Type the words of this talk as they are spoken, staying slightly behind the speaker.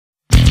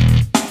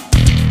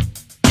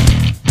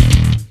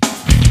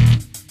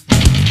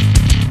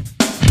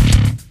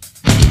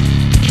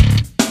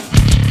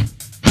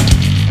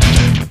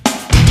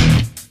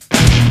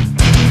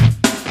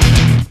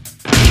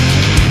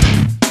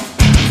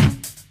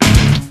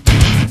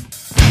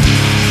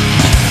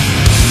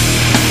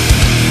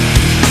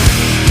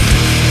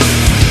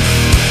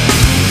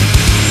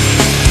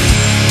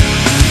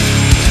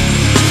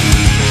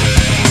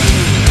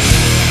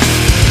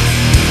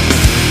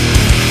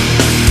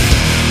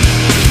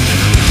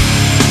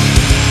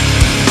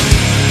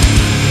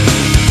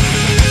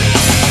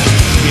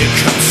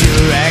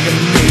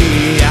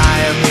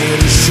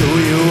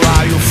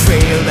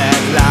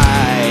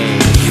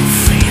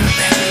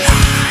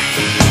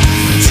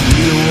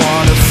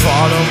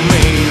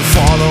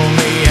follow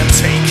me and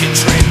take a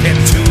trip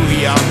into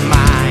your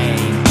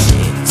mind.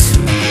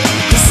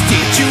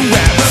 Did you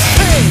ever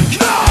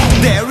think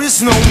there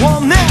is no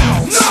one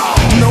else?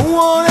 No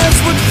one else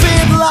would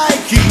fit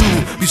like you,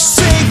 be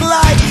safe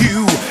like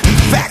you,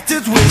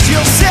 infected with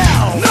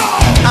yourself.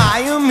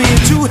 I am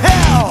here to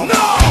help.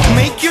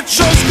 Make your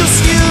choice, cause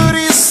you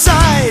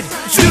decide,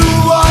 do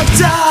or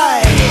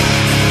die.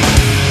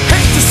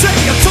 Hate to say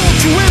I told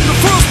you in the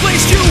first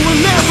place, you will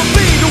never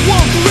be the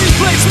one to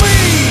replace me.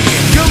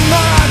 You're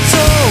not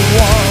the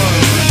one.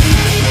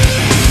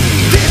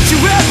 Did you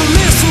ever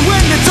listen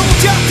when they told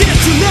you? Did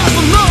you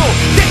never know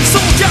they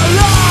sold your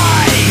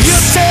lies?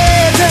 You're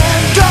dead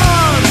and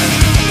gone.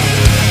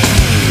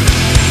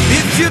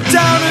 If you're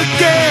down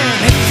again,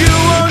 if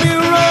you're on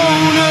your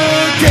own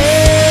again,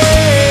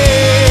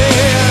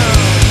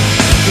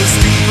 cause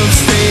people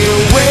stay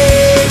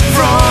away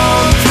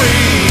from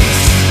trees.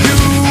 You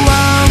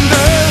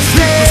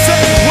understand.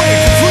 Stay away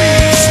from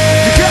trees.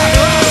 You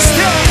gotta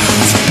understand.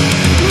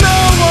 No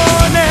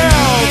one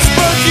else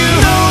but you.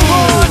 No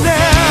one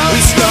else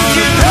is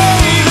gonna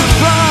pay the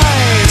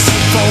price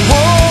for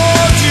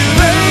what you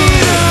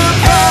made up.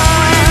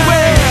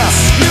 Everywhere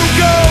you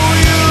go,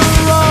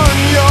 you're on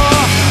your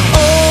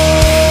own.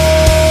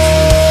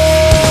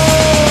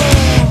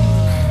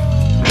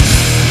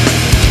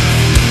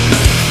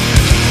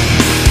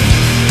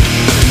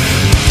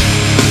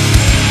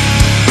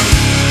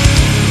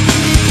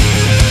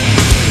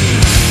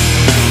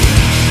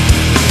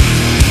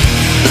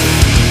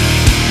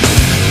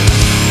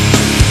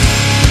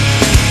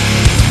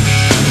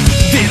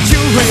 Did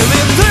you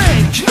really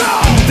think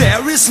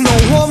there is no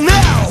one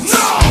else?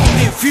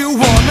 If you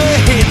wanna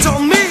hit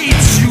on